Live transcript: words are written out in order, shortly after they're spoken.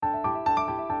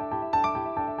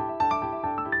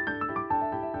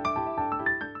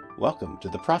Welcome to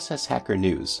the Process Hacker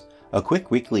News, a quick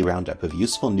weekly roundup of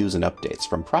useful news and updates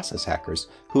from process hackers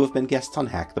who have been guests on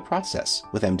Hack the Process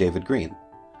with M. David Green.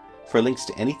 For links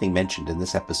to anything mentioned in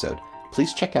this episode,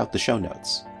 please check out the show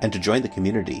notes. And to join the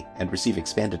community and receive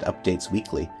expanded updates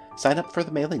weekly, sign up for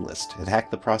the mailing list at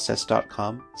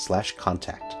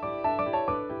hacktheprocess.com/contact.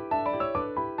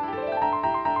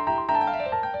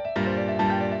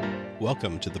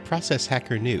 Welcome to the Process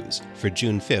Hacker News for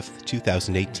June 5th,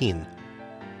 2018.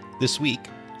 This week,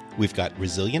 we've got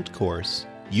resilient cores,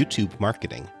 YouTube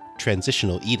marketing,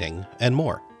 transitional eating, and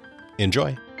more.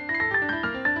 Enjoy!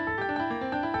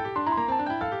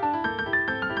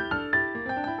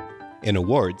 In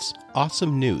awards,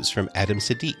 awesome news from Adam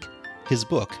Siddiq. His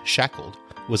book, Shackled,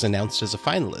 was announced as a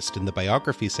finalist in the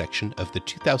biography section of the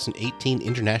 2018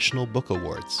 International Book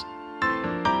Awards.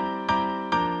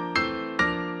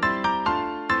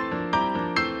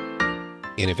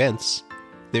 In events,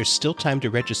 there's still time to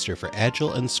register for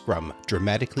Agile and Scrum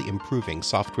Dramatically Improving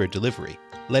Software Delivery,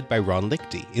 led by Ron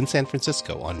Lichty in San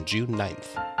Francisco on June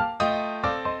 9th.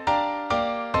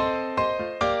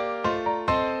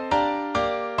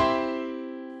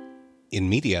 In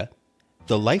media,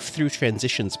 the Life Through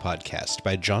Transitions podcast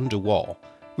by John DeWall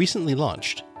recently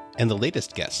launched, and the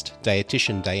latest guest,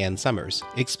 dietitian Diane Summers,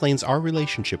 explains our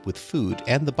relationship with food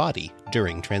and the body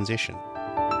during transition.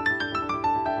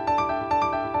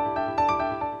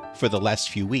 For the last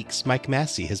few weeks, Mike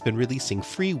Massey has been releasing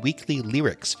free weekly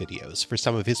lyrics videos for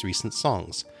some of his recent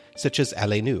songs, such as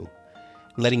Allez Nous,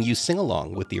 letting you sing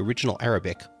along with the original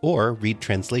Arabic or read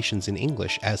translations in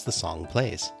English as the song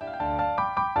plays.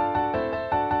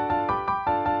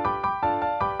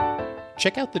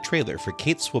 Check out the trailer for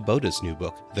Kate Swoboda's new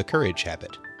book, The Courage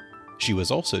Habit. She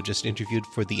was also just interviewed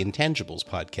for the Intangibles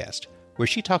podcast, where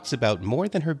she talks about more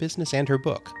than her business and her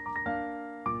book.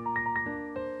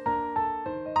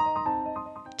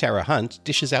 Tara Hunt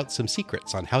dishes out some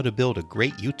secrets on how to build a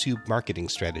great YouTube marketing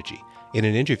strategy in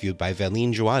an interview by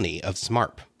Valine Joani of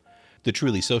Smarp. The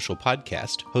Truly Social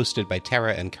podcast, hosted by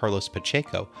Tara and Carlos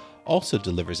Pacheco, also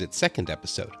delivers its second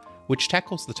episode, which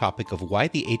tackles the topic of why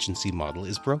the agency model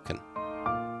is broken.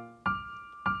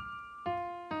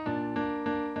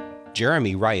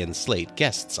 Jeremy Ryan Slate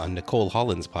guests on Nicole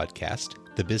Holland's podcast,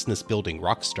 The Business Building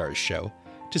Rockstars Show,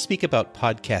 to speak about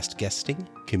podcast guesting,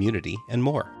 community, and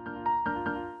more.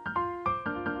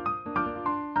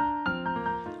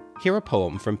 Hear a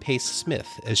poem from Pace Smith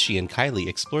as she and Kylie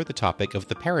explore the topic of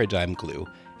the paradigm glue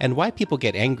and why people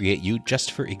get angry at you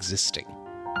just for existing.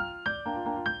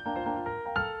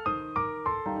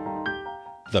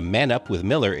 The Man Up with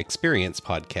Miller Experience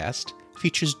podcast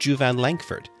features Juvan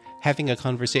Lankford having a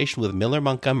conversation with Miller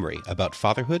Montgomery about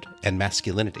fatherhood and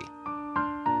masculinity.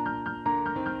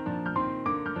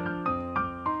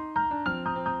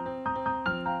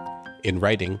 In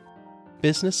writing,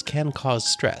 business can cause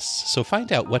stress, so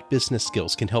find out what business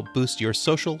skills can help boost your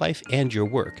social life and your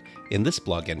work in this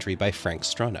blog entry by Frank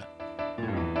Strona.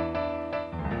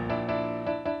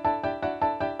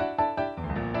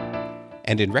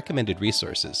 And in recommended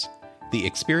resources, the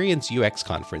Experience UX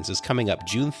Conference is coming up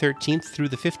June 13th through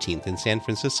the 15th in San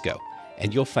Francisco,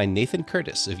 and you'll find Nathan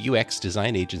Curtis of UX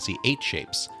design agency 8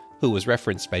 Shapes, who was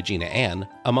referenced by Gina Ann,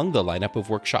 among the lineup of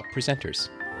workshop presenters.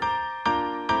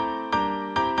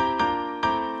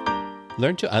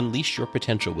 Learn to unleash your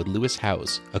potential with Lewis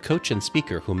Howes, a coach and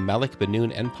speaker whom Malik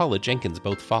Benoon and Paula Jenkins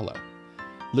both follow.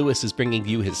 Lewis is bringing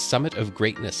you his Summit of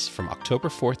Greatness from October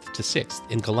 4th to 6th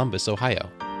in Columbus, Ohio.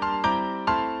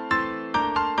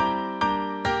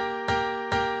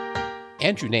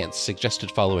 Andrew Nance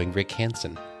suggested following Rick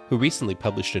Hansen, who recently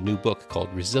published a new book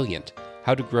called Resilient: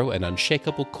 How to Grow an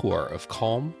Unshakable Core of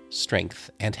Calm, Strength,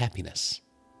 and Happiness.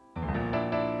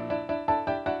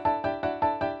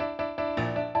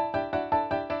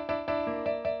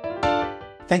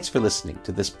 Thanks for listening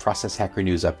to this Process Hacker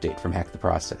News update from Hack the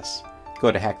Process.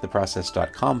 Go to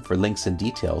hacktheprocess.com for links and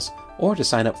details, or to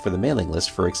sign up for the mailing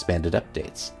list for expanded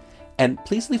updates. And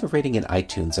please leave a rating in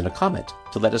iTunes and a comment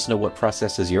to let us know what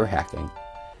processes you're hacking.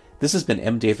 This has been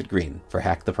M. David Green for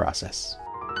Hack the Process.